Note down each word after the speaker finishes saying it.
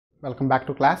Welcome back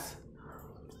to class.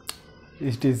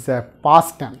 It is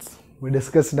past tense. We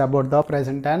discussed about the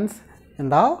present tense in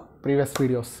the previous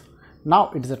videos. Now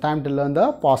it is the time to learn the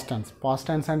past tense. Past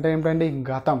tense అంటే ఏంటంటే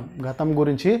గతం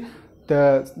గురించి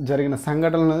జరిగిన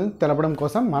సంఘటనలను తెలపడం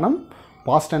కోసం మనం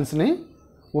past tense ని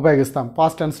ఉపయోగిస్తాం.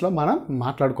 past tense లో మనం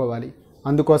మాట్లాడుకోవాలి.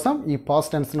 అందుకోసం ఈ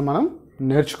past tense ని మనం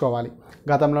నేర్చుకోవాలి.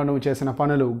 గతంలో నువ్వు చేసిన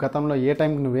పనులు, గతంలో ఏ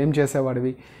టైంకి నువ్వేం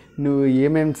చేసేవాడివి, నువ్వు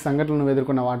ఏమేమి సంఘటనలు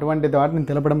ఎదుర్కొన్నావు, అటువంటి వాటిని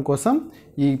తెలపడం కోసం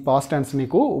ఈ పాస్ట్ టెన్స్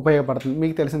నీకు ఉపయోగపడుతుంది.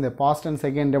 మీకు తెలిసిందే past tense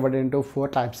again divided into 4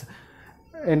 types.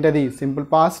 ఏంటది? Simple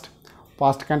past,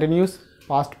 past continuous,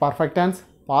 past perfect tense,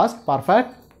 past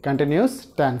perfect continuous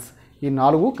tense. ఈ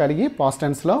 4 కలిగి పాస్ట్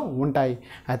టెన్స్లో ఉంటాయి.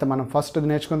 అయితే మనం first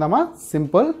నేర్చుకుందామా?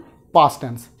 Simple past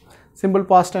tense. Simple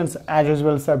past tense as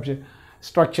usual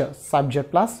structure subject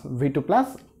plus V2 plus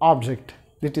object.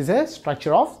 This is a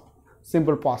structure of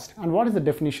simple past. And what is the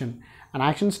definition? An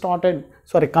action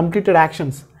completed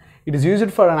actions. It is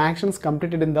used for an actions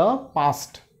completed in the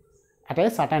past at a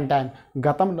certain time.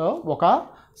 గతంలో ఒక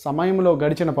సమయంలో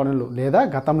గడిచిన పనులు లేదా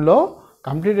గతంలో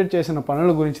completed చేసిన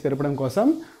పనుల గురించి తెలపడం కోసం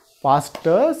పాస్ట్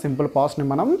సింపుల్ పాస్ట్ని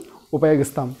మనం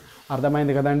ఉపయోగిస్తాం.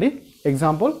 అర్థమైంది కదండి?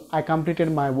 Example, I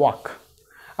completed my work.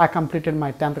 I completed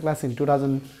my 10th class in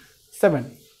 2007.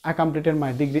 I completed my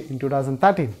degree in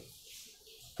 2013.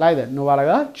 Like that నువ్వు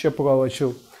అలాగా చెప్పుకోవచ్చు.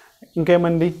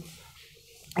 ఇంకేమండి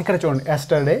ఇక్కడ చూడండి,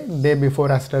 yesterday, day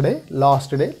before yesterday,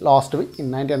 last day, last week, in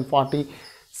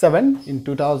 1947, in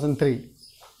 2003.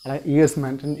 అలాగే ఇయర్స్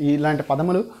మెన్షన్. ఇలాంటి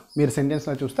పదములు మీరు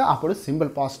సెంటెన్స్లో చూస్తే అప్పుడు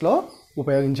సింపుల్ పాస్ట్లో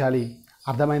ఉపయోగించాలి.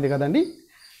 అర్థమైంది కదండి?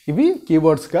 ఇవి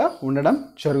కీవర్డ్స్గా ఉండడం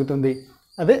జరుగుతుంది.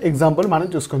 అదే ఎగ్జాంపుల్ మనం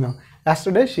చూసుకుందాం.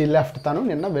 ఎస్టర్డే షీ లెఫ్ట్, తను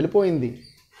నిన్న వెళ్ళిపోయింది.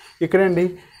 ఇక్కడండి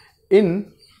ఇన్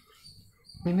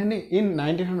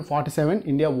 1947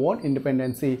 ఇండియా ఓన్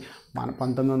ఇండిపెండెన్సీ. మన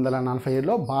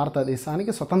 1947లో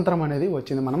భారతదేశానికి స్వతంత్రం అనేది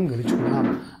వచ్చింది, మనం గెలుచుకున్నాం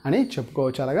అని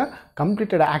చెప్పుకోవచ్చు. అలాగా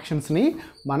కంప్లీటెడ్ యాక్షన్స్ని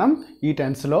మనం ఈ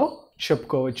టెన్స్లో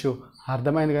చెప్పుకోవచ్చు.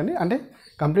 అర్థమైంది కానీ అంటే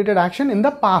completed action in the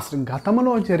past,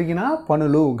 గతంలో జరిగిన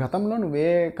పనులు, గతంలో నువ్వే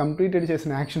కంప్లీటెడ్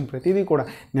చేసిన యాక్షన్ ప్రతిదీ కూడా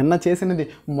నిన్న చేసినది,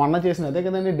 మొన్న చేసింది. అదే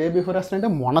కదండి డే బిఫోర్ ఎస్టర్డే అంటే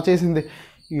మొన్న చేసింది,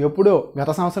 ఎప్పుడో గత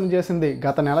సంవత్సరం చేసింది,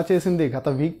 గత నెల చేసింది, గత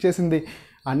వీక్ చేసింది,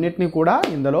 అన్నిటినీ కూడా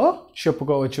ఇందులో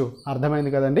చెప్పుకోవచ్చు.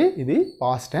 అర్థమైంది కదండి? ఇది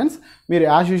పాస్ట్ టెన్స్. మీరు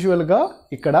యాజ్ యూజువల్గా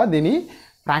ఇక్కడ దీన్ని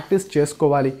ప్రాక్టీస్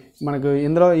చేసుకోవాలి. మనకు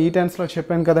ఇందులో ఈ టెన్స్లో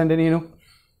చెప్పాను కదండి నేను,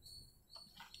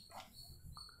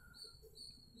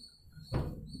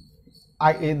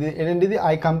 ఏంటిది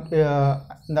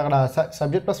అక్కడ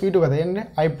సబ్జెక్ట్ ప్లస్ V2 కదా, ఏంటంటే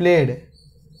ఐ ప్లేడ్,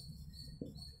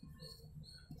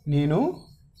 నేను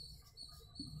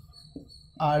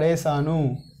ఆడేశాను.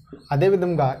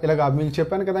 అదేవిధంగా ఇలాగా మీకు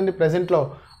చెప్పాను కదండి ప్రెజెంట్లో,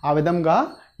 ఆ విధంగా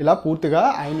ఇలా పూర్తిగా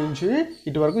ఐ నుంచి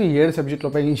ఇటువరకు 7 సబ్జెక్టులు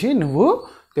ఉపయోగించి నువ్వు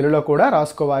తెలుగులో కూడా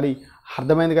రాసుకోవాలి.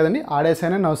 అర్థమైంది కదండి?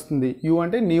 ఆడేసానని వస్తుంది. యూ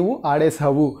అంటే నీవు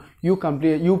ఆడేసావు,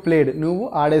 యూ ప్లేడ్, నువ్వు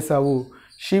ఆడేసావు,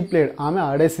 షీ ప్లేడ్, ఆమె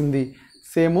ఆడేసింది.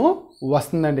 సేమ్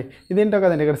వస్తుందండి. ఇదేంటో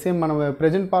కదండి ఇక్కడ సేమ్ మనం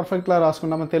ప్రెజెంట్ పర్ఫెక్ట్లా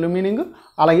రాసుకున్నాము తెలుగు మీనింగ్,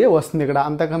 అలాగే వస్తుంది ఇక్కడ,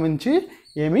 అంతకుమించి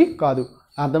ఏమీ కాదు.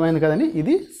 అర్థమైంది కదండి?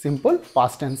 ఇది సింపుల్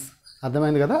పాస్ట్ టెన్స్.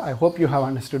 అర్థమైంది కదా? I hope you have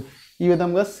understood. ఈ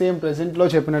విధంగా సేమ్ ప్రెజెంట్లో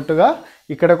చెప్పినట్టుగా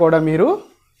ఇక్కడ కూడా మీరు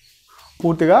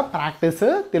పూర్తిగా ప్రాక్టీస్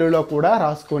తెలుగులో కూడా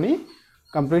రాసుకొని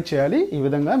కంప్లీట్ చేయాలి. ఈ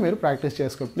విధంగా మీరు ప్రాక్టీస్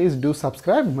చేసుకోండి. Please do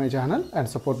subscribe my channel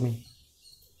and support me.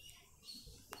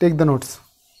 Take the notes.